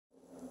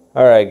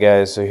Alright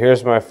guys, so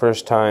here's my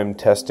first time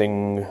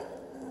testing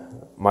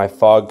my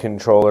fog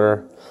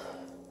controller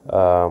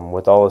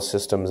with all the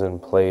systems in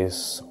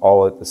place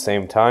all at the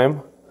same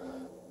time.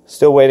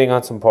 Still waiting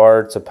on some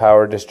parts, a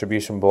power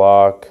distribution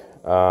block,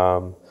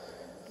 a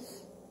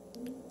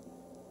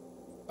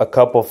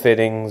couple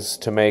fittings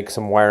to make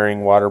some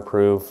wiring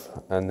waterproof,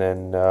 and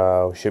then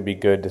we should be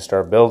good to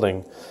start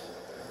building.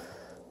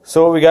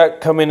 So what we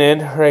got coming in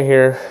right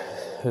here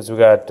is we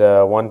got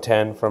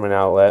 110 from an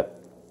outlet.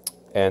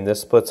 And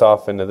this splits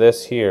off into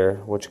this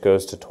here, which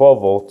goes to 12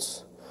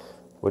 volts,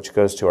 which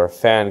goes to our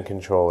fan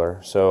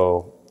controller.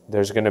 So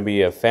there's going to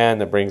be a fan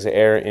that brings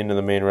air into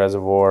the main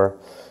reservoir,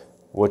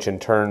 which in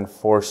turn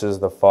forces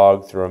the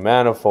fog through a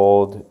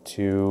manifold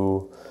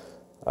to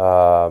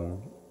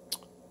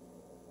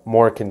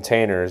more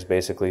containers,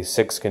 basically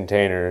 6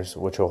 containers,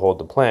 which will hold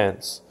the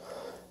plants.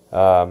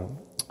 So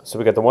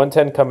we got the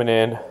 110 coming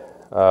in,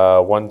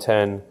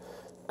 110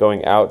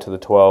 going out to the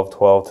 12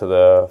 to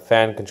the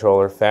fan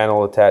controller. Fan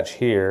will attach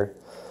here,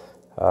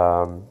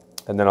 and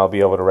then I'll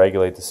be able to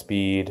regulate the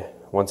speed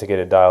once I get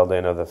it dialed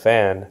in of the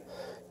fan,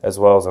 as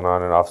well as an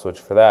on and off switch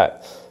for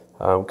that.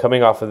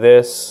 Coming off of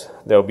this,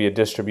 there will be a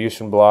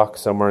distribution block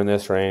somewhere in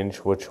this range,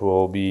 which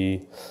will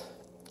be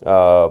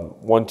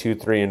 1, 2,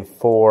 3, and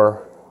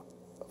 4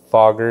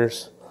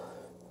 foggers,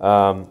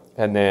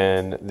 and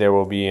then there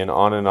will be an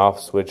on and off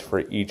switch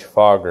for each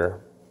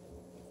fogger.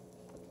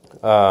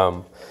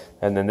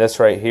 And then this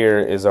right here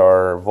is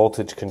our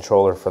voltage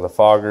controller for the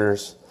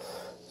foggers.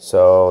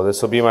 So this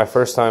will be my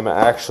first time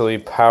actually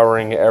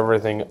powering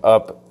everything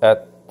up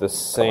at the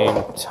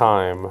same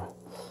time.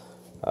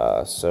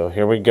 So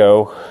here we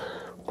go,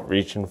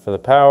 reaching for the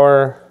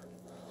power.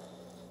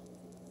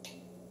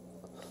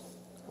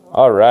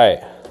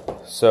 Alright,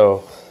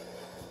 so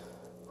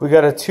we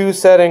got a 2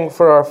 setting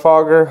for our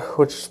fogger,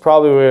 which is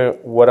probably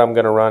what I'm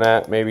going to run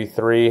at, maybe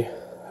 3.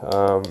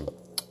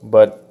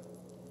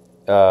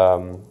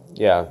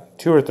 Yeah,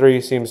 2 or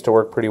 3 seems to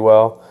work pretty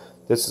well.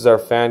 This is our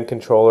fan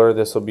controller.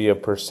 This will be a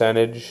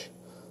percentage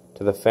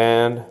to the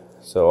fan,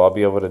 so I'll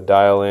be able to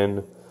dial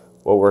in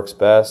what works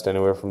best,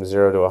 anywhere from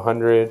 0 to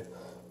 100.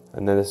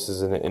 And then this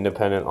is an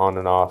independent on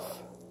and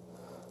off,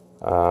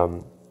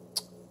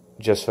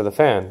 just for the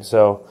fan.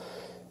 So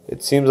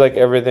it seems like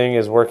everything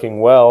is working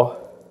well,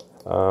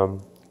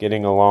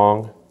 getting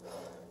along.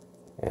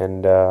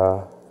 And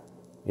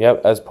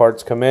yep, as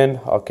parts come in,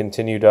 I'll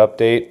continue to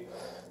update.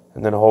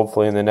 And then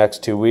hopefully in the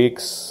next 2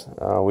 weeks,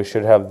 we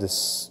should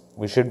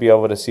be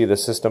able to see the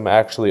system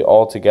actually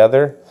all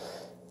together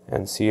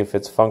and see if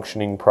it's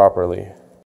functioning properly.